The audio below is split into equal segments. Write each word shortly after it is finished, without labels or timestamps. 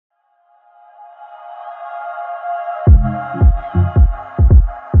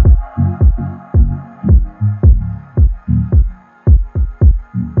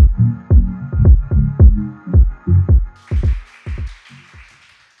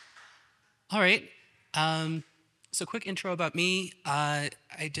All right. So quick intro about me. I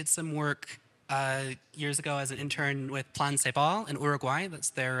did some work years ago as an intern with Plan Ceibal in Uruguay. That's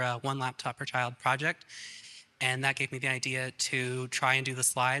their one laptop per child project. And that gave me the idea to try and do the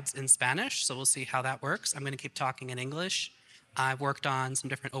slides in Spanish. So we'll see how that works. I'm going to keep talking in English. I've worked on some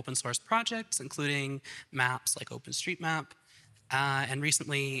different open source projects, including maps like OpenStreetMap. And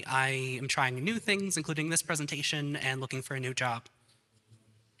recently I am trying new things, including this presentation and looking for a new job.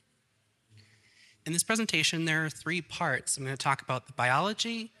 In this presentation, there are three parts. I'm going to talk about the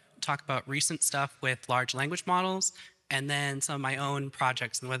biology, talk about recent stuff with large language models, and then some of my own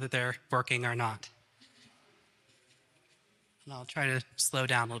projects and whether they're working or not. And I'll try to slow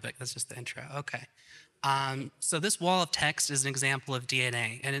down a little bit. That's just the intro. Okay. So this wall of text is an example of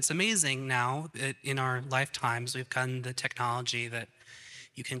DNA. And it's amazing now that in our lifetimes, we've gotten the technology that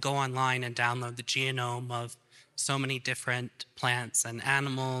you can go online and download the genome of so many different plants and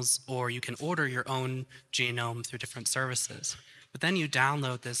animals, or you can order your own genome through different services. But then you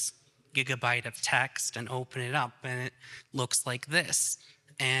download this gigabyte of text and open it up, and it looks like this.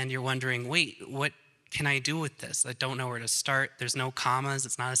 And you're wondering, wait, what can I do with this? I don't know where to start. There's no commas.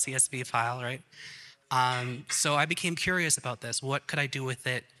 It's not a CSV file, right? So I became curious about this. What could I do with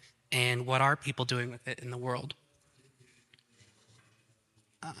it, and what are people doing with it in the world?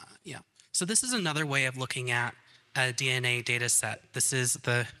 Yeah. So this is another way of looking at a DNA data set. This is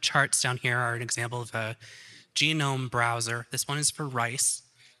the charts down here are an example of a genome browser. This one is for rice.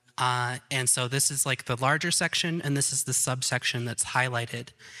 And so this is like the larger section, and this is the subsection that's highlighted.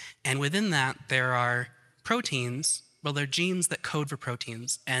 And within that, there are proteins. Well, they're genes that code for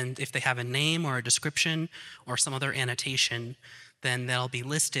proteins. And if they have a name or a description or some other annotation, then they'll be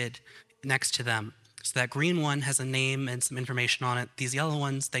listed next to them. So that green one has a name and some information on it. These yellow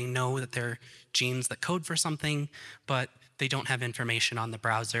ones, they know that they're genes that code for something, but they don't have information on the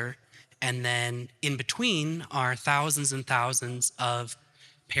browser. And then in between are thousands and thousands of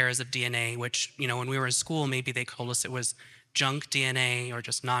pairs of DNA, which, you know, when we were in school, maybe they told us it was junk DNA or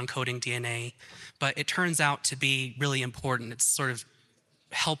just non-coding DNA. But it turns out to be really important. It's sort of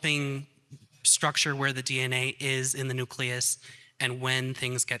helping structure where the DNA is in the nucleus and when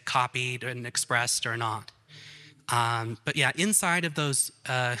things get copied and expressed or not. But yeah, inside of those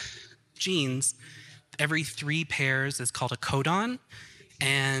genes, every 3 pairs is called a codon,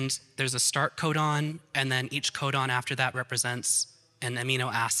 and there's a start codon, and then each codon after that represents an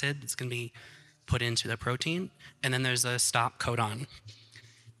amino acid that's going to be put into the protein, and then there's a stop codon.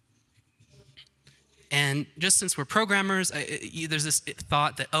 And just since we're programmers, there's this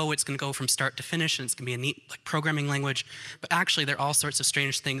thought that, oh, it's going to go from start to finish, and it's going to be a neat like programming language. But actually, there are all sorts of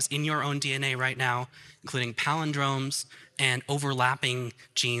strange things in your own DNA right now, including palindromes and overlapping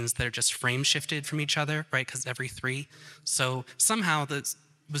genes that are just frame shifted from each other, right? Because every 3. So somehow this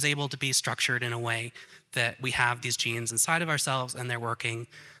was able to be structured in a way that we have these genes inside of ourselves, and they're working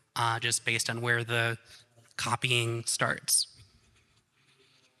just based on where the copying starts.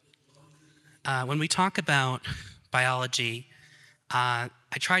 When we talk about biology, I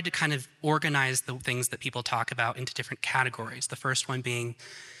tried to kind of organize the things that people talk about into different categories. The first one being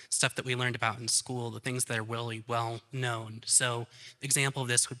stuff that we learned about in school, the things that are really well known. So example of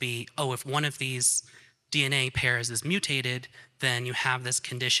this would be, oh, if one of these DNA pairs is mutated, then you have this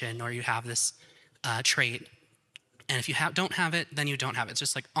condition or you have this trait. And if you don't have it, then you don't have it. It's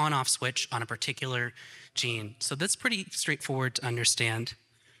just like on-off switch on a particular gene. So that's pretty straightforward to understand.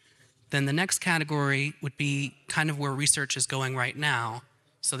 Then the next category would be kind of where research is going right now.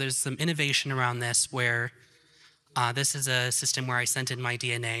 So there's some innovation around this where this is a system where I sent in my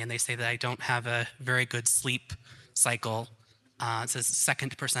DNA and they say that I don't have a very good sleep cycle. It says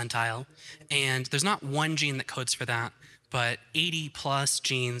second percentile. And there's not one gene that codes for that, but 80 plus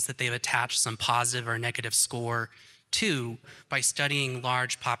genes that they've attached some positive or negative score to by studying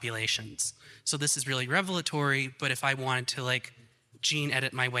large populations. So this is really revelatory, but if I wanted to like gene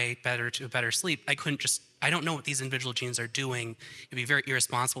edit my way better to a better sleep, I don't know what these individual genes are doing. It'd be very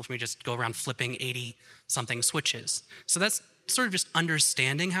irresponsible for me to just go around flipping 80 something switches. So that's sort of just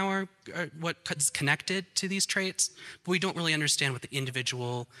understanding how what is connected to these traits, but we don't really understand what the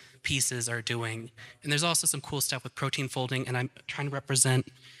individual pieces are doing. And there's also some cool stuff with protein folding, and I'm trying to represent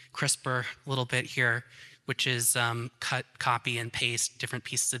CRISPR a little bit here, which is cut, copy, and paste different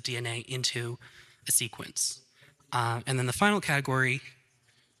pieces of DNA into a sequence. And then the final category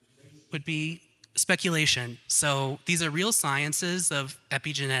would be speculation. So these are real sciences of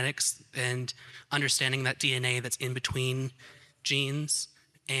epigenetics and understanding that DNA that's in between genes.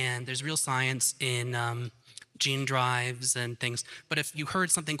 And there's real science in gene drives and things. But if you heard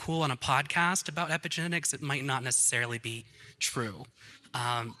something cool on a podcast about epigenetics, it might not necessarily be true.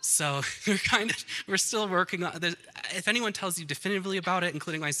 So we're still working on. If anyone tells you definitively about it,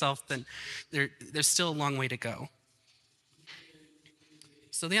 including myself, then there's still a long way to go.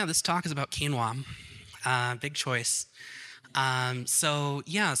 So yeah, this talk is about quinoa. Big choice. So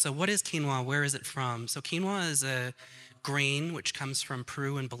what is quinoa? Where is it from? So quinoa is a grain which comes from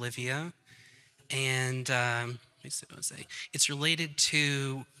Peru and Bolivia, and it's related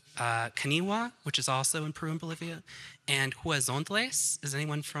to Quinoa, which is also in Peru and Bolivia, and huazontles. Is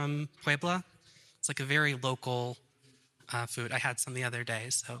anyone from Puebla? It's like a very local food. I had some the other day,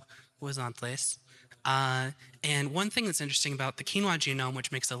 so huazontles. And one thing that's interesting about the quinoa genome,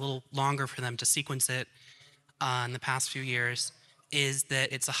 which makes it a little longer for them to sequence it in the past few years, is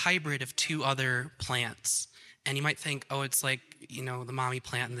that it's a hybrid of two other plants. And you might think, oh, it's like, the mommy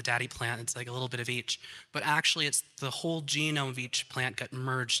plant and the daddy plant. It's like a little bit of each. But actually, it's the whole genome of each plant got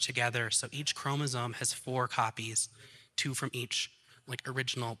merged together. So each chromosome has 4 copies, 2 from each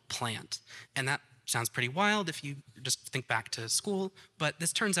original plant. And that sounds pretty wild if you just think back to school. But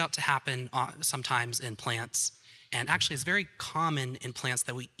this turns out to happen sometimes in plants. And actually, it's very common in plants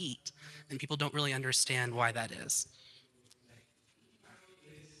that we eat. And people don't really understand why that is.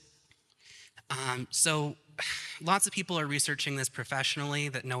 So lots of people are researching this professionally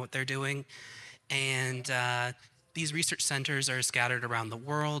that know what they're doing. And these research centers are scattered around the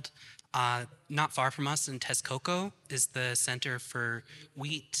world. Not far from us in Texcoco is the Center for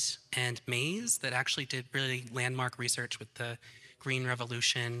Wheat and Maize that actually did really landmark research with the Green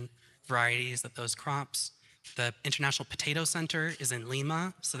Revolution varieties of those crops. The International Potato Center is in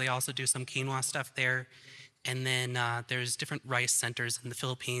Lima, so they also do some quinoa stuff there. And then there's different rice centers in the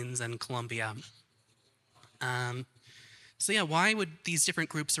Philippines and Colombia. So yeah, why would these different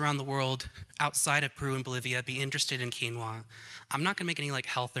groups around the world outside of Peru and Bolivia be interested in quinoa? I'm not going to make any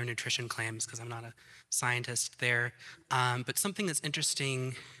health or nutrition claims because I'm not a scientist there. But something that's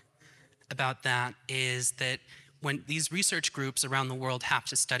interesting about that is that when these research groups around the world have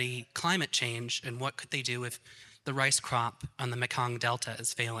to study climate change and what could they do if the rice crop on the Mekong Delta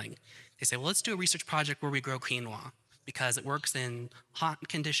is failing, they say, well, let's do a research project where we grow quinoa because it works in hot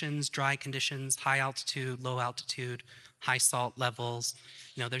conditions, dry conditions, high altitude, low altitude, high salt levels.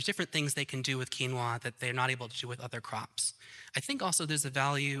 There's different things they can do with quinoa that they're not able to do with other crops. I think also there's a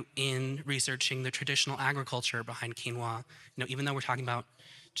value in researching the traditional agriculture behind quinoa. Even though we're talking about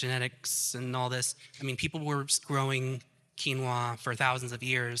genetics and all this, people were growing quinoa for thousands of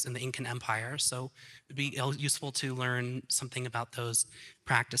years in the Incan Empire, so it'd be useful to learn something about those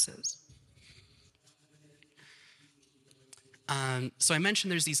practices. So I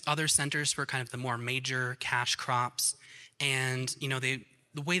mentioned there's these other centers for kind of the more major cash crops, and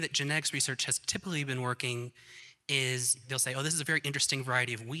the way that genetics research has typically been working is they'll say, oh, this is a very interesting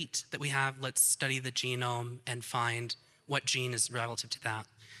variety of wheat that we have. Let's study the genome and find what gene is relative to that.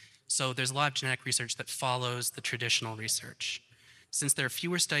 So there's a lot of genetic research that follows the traditional research. Since there are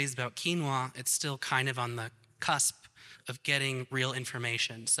fewer studies about quinoa, it's still kind of on the cusp of getting real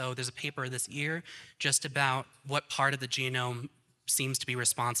information. So there's a paper this year just about what part of the genome seems to be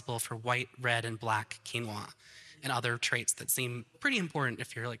responsible for white, red, and black quinoa and other traits that seem pretty important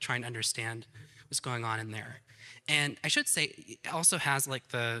if you're trying to understand what's going on in there. And I should say it also has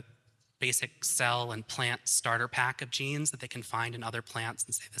the basic cell and plant starter pack of genes that they can find in other plants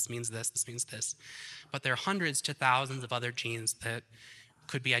and say this means this means this. But there are hundreds to thousands of other genes that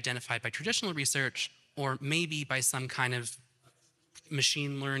could be identified by traditional research or maybe by some kind of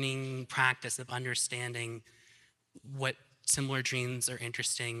machine learning practice of understanding what similar genes are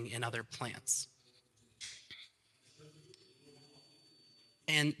interesting in other plants.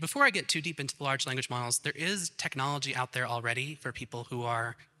 And before I get too deep into the large language models, there is technology out there already for people who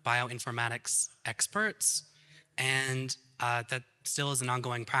are bioinformatics experts, and that still is an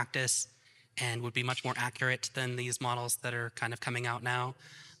ongoing practice and would be much more accurate than these models that are kind of coming out now.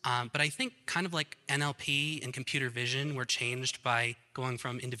 But I think kind of like NLP and computer vision were changed by going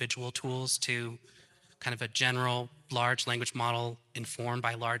from individual tools to kind of a general large language model informed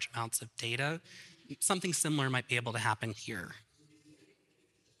by large amounts of data. Something similar might be able to happen here.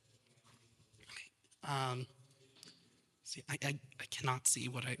 See, I cannot see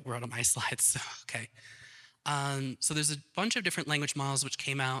what I wrote on my slides, so okay. So there's a bunch of different language models which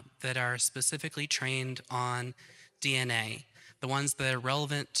came out that are specifically trained on DNA. The ones that are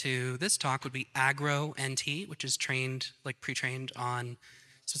relevant to this talk would be AgroNT, which is trained, pre-trained on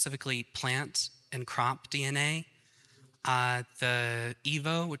specifically plant and crop DNA. The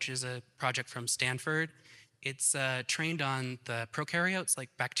EVO, which is a project from Stanford, It's trained on the prokaryotes like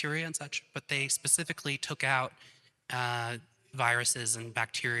bacteria and such, but they specifically took out viruses and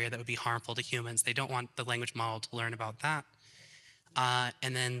bacteria that would be harmful to humans. They don't want the language model to learn about that.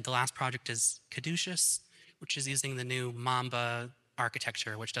 And then the last project is Caduceus, which is using the new Mamba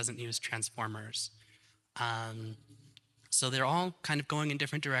architecture, which doesn't use transformers. So they're all kind of going in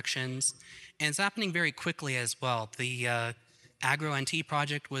different directions, and it's happening very quickly as well. The AgroNT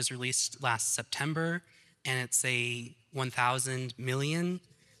project was released last September, and it's a 1,000 million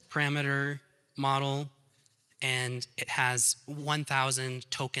parameter model, and it has 1,000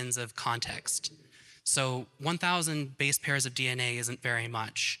 tokens of context. So 1,000 base pairs of DNA isn't very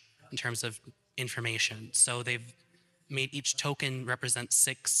much in terms of information. So they've made each token represent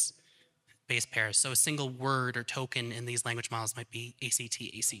 6 base pairs. So a single word or token in these language models might be ACT.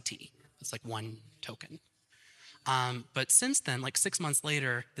 It's like one token. But since then, like 6 months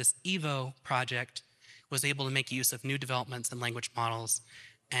later, this EVO project was able to make use of new developments in language models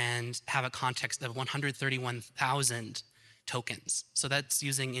and have a context of 131,000 tokens. So that's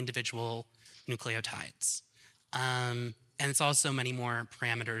using individual nucleotides. And it's also many more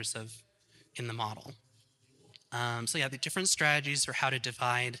parameters in the model. So yeah, the different strategies for how to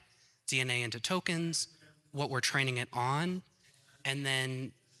divide DNA into tokens, what we're training it on, and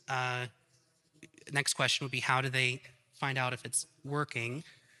then next question would be how do they find out if it's working?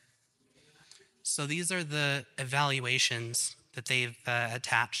 So these are the evaluations that they've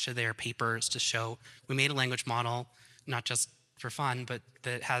attached to their papers to show we made a language model, not just for fun, but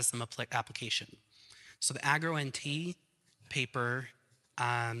that has some application. So the AgroNT paper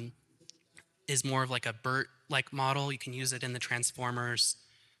is more of like a BERT-like model. You can use it in the transformers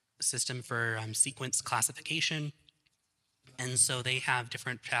system for sequence classification. And so they have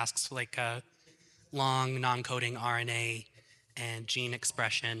different tasks like long non-coding RNA and gene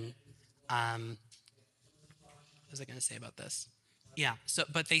expression. What was I going to say about this? Yeah, so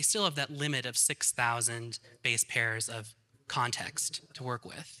but they still have that limit of 6,000 base pairs of context to work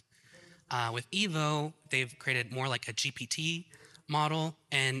with. With EVO, they've created more like a GPT model,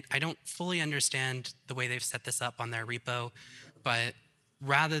 and I don't fully understand the way they've set this up on their repo, but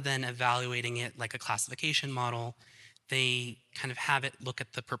rather than evaluating it like a classification model, they kind of have it look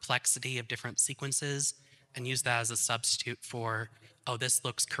at the perplexity of different sequences and use that as a substitute for, oh, this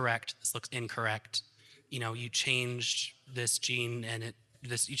looks correct, this looks incorrect. You know, you changed this gene and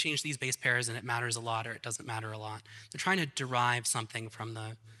you change these base pairs and it matters a lot or it doesn't matter a lot. They're trying to derive something from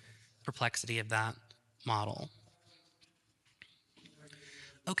the perplexity of that model.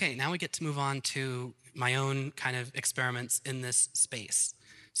 Okay, now we get to move on to my own kind of experiments in this space.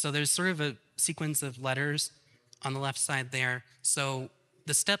 So there's sort of a sequence of letters on the left side there. So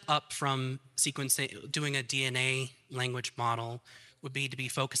the step up from sequencing, doing a DNA language model would be to be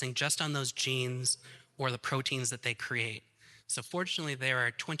focusing just on those genes or the proteins that they create. So fortunately, there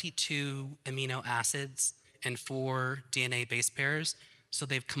are 22 amino acids and 4 DNA base pairs. So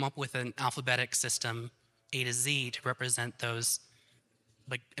they've come up with an alphabetic system, A to Z, to represent those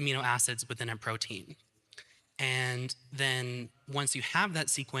like amino acids within a protein. And then once you have that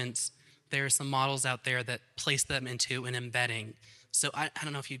sequence, there are some models out there that place them into an embedding. So I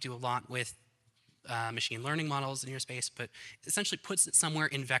don't know if you do a lot with machine learning models in your space, but it essentially puts it somewhere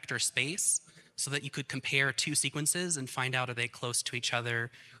in vector space so that you could compare 2 sequences and find out are they close to each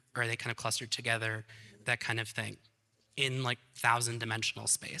other or are they kind of clustered together, that kind of thing, in like 1,000-dimensional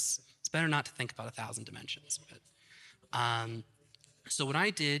space. It's better not to think about 1,000 dimensions. But, so what I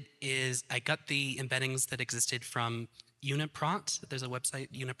did is I got the embeddings that existed from UniProt. There's a website,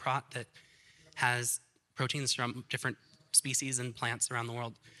 UniProt, that has proteins from different species and plants around the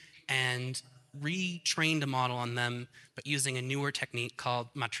world, and retrained a model on them, but using a newer technique called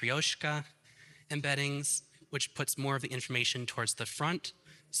Matryoshka embeddings, which puts more of the information towards the front.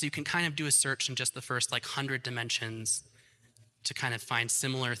 So you can kind of do a search in just the first like 100 dimensions to kind of find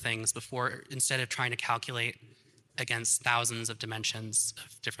similar things before, instead of trying to calculate against thousands of dimensions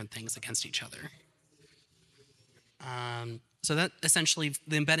of different things against each other. So that essentially,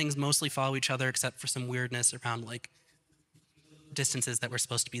 the embeddings mostly follow each other except for some weirdness around like distances that were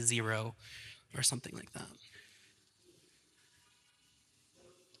supposed to be 0 or something like that.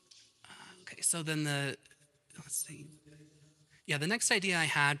 Okay, so then let's see. Yeah, the next idea I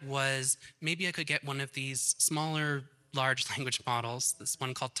had was maybe I could get one of these smaller large language models, this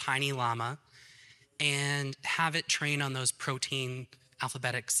one called Tiny Llama, and have it train on those protein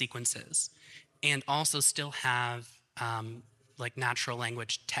alphabetic sequences, and also still have like natural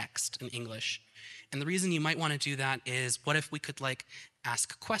language text in English. And the reason you might want to do that is, what if we could like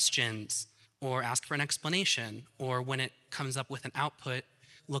ask questions or ask for an explanation, or when it comes up with an output,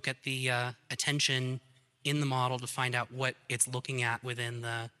 look at the attention in the model to find out what it's looking at within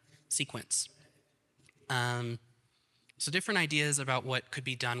the sequence. So different ideas about what could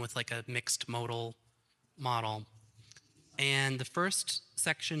be done with like a mixed modal model. And the first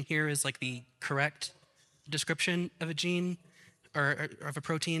section here is like the correct description of a gene or of a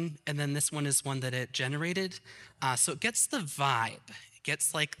protein, and then this one is one that it generated. So it gets the vibe, it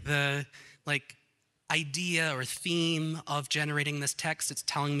gets like the idea or theme of generating this text. It's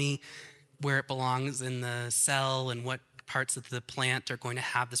telling me where it belongs in the cell and what parts of the plant are going to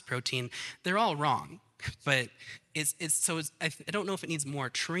have this protein. They're all wrong, but I don't know if it needs more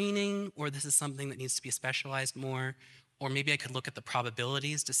training or this is something that needs to be specialized more, or maybe I could look at the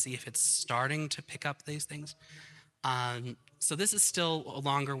probabilities to see if it's starting to pick up these things. So this is still a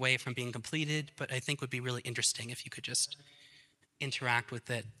longer way from being completed, but I think would be really interesting if you could just interact with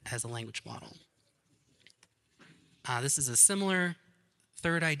it as a language model. This is a similar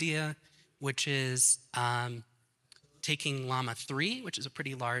third idea, which is taking Llama 3, which is a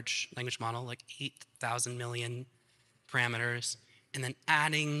pretty large language model, like 8,000 million parameters, and then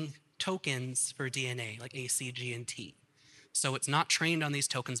adding tokens for DNA, like A, C, G, and T. So it's not trained on these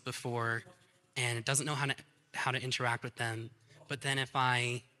tokens before, and it doesn't know how to interact with them. But then if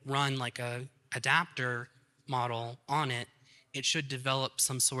I run like a adapter model on it, it should develop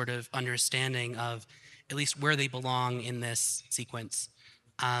some sort of understanding of at least where they belong in this sequence.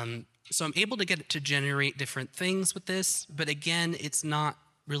 So I'm able to get it to generate different things with this, but again, it's not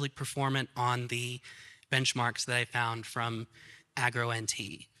really performant on the benchmarks that I found from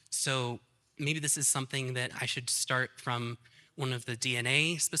AgroNT. So maybe this is something that I should start from one of the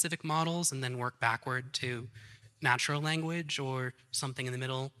DNA specific models and then work backward to natural language or something in the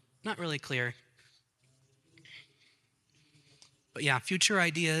middle. Not really clear. But yeah, future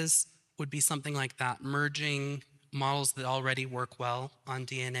ideas would be something like that, merging models that already work well on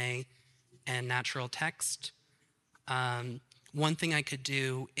DNA and natural text. One thing I could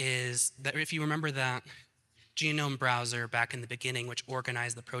do is that if you remember that genome browser back in the beginning, which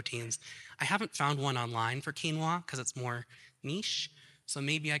organized the proteins, I haven't found one online for quinoa because it's more niche. So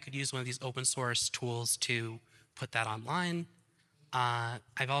maybe I could use one of these open source tools to put that online.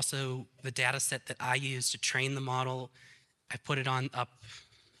 I've also, the data set that I use to train the model, I put it on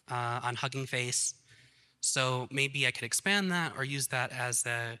Hugging Face. So maybe I could expand that or use that as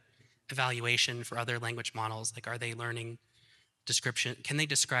a evaluation for other language models. Like, are they learning description? Can they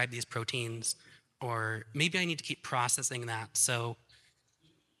describe these proteins? Or maybe I need to keep processing that. So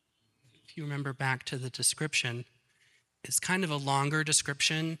if you remember back to the description, it's kind of a longer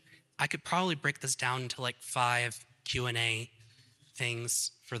description. I could probably break this down into like 5 Q&A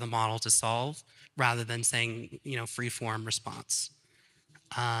things for the model to solve rather than saying, free form response.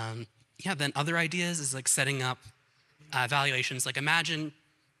 Yeah, then other ideas is like setting up evaluations. Like imagine,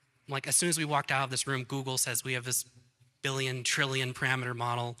 like as soon as we walked out of this room, Google says we have this billion, trillion parameter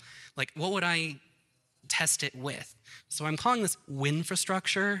model. Like what would I test it with? So I'm calling this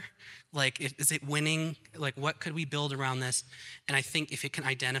winfrastructure. Like, is it winning? Like, what could we build around this? And I think if it can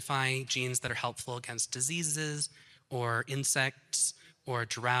identify genes that are helpful against diseases or insects or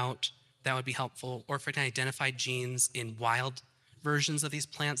drought, that would be helpful. Or if it can identify genes in wild versions of these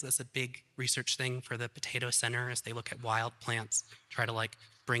plants, that's a big research thing for the Potato Center as they look at wild plants, try to like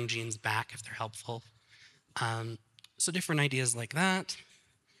bring genes back if they're helpful. So different ideas like that.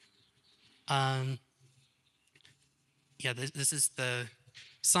 Yeah, this is the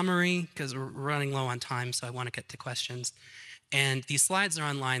summary because we're running low on time, so I want to get to questions. And these slides are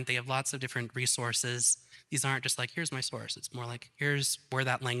online. They have lots of different resources. These aren't just like, here's my source. It's more like, here's where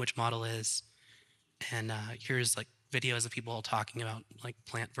that language model is. And here's like videos of people talking about like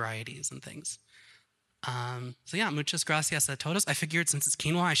plant varieties and things. So yeah, muchas gracias a todos. I figured since it's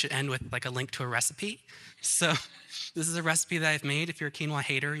quinoa, I should end with like a link to a recipe. So this is a recipe that I've made. If you're a quinoa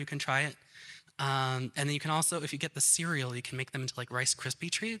hater, you can try it. And then you can also, if you get the cereal, you can make them into like Rice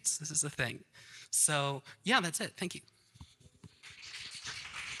Krispie treats. This is a thing. So yeah, that's it. Thank you.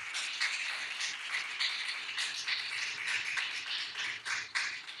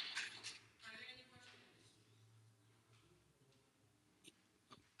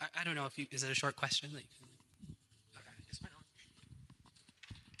 I don't know if is it a short question? That you can, okay, it's fine.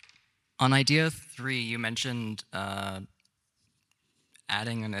 On idea 3, you mentioned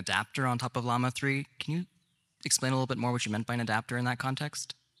adding an adapter on top of Llama 3. Can you explain a little bit more what you meant by an adapter in that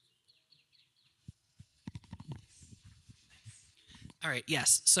context? All right,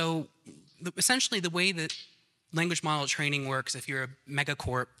 yes. So essentially the way that language model training works, if you're a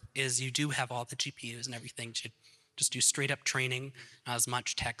megacorp, is you do have all the GPUs and everything to just do straight up training, as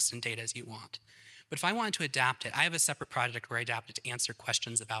much text and data as you want. But if I wanted to adapt it, I have a separate project where I adapt it to answer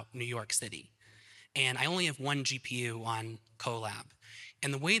questions about New York City. and I only have one GPU on Colab.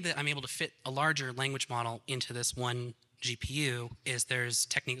 And the way that I'm able to fit a larger language model into this one GPU is there's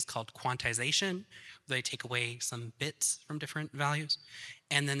techniques called quantization, where they take away some bits from different values.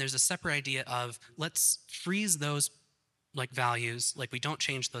 And then there's a separate idea of let's freeze those like values, like we don't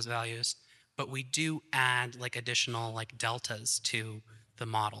change those values, but we do add like additional like deltas to the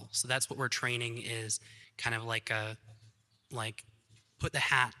model. So that's what we're training is kind of like a like put the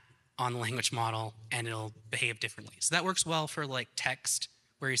hat on the language model and it'll behave differently. So that works well for like text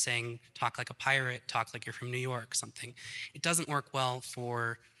where you're saying talk like a pirate, talk like you're from New York, something. It doesn't work well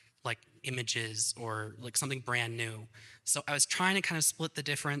for like images or like something brand new. So I was trying to kind of split the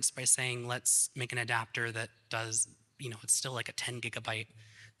difference by saying let's make an adapter that does, it's still like a 10 gigabyte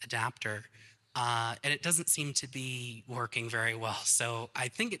adapter. And it doesn't seem to be working very well. So I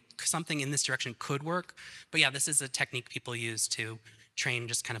think something in this direction could work. But yeah, this is a technique people use to train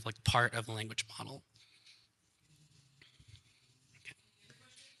just kind of like part of the language model.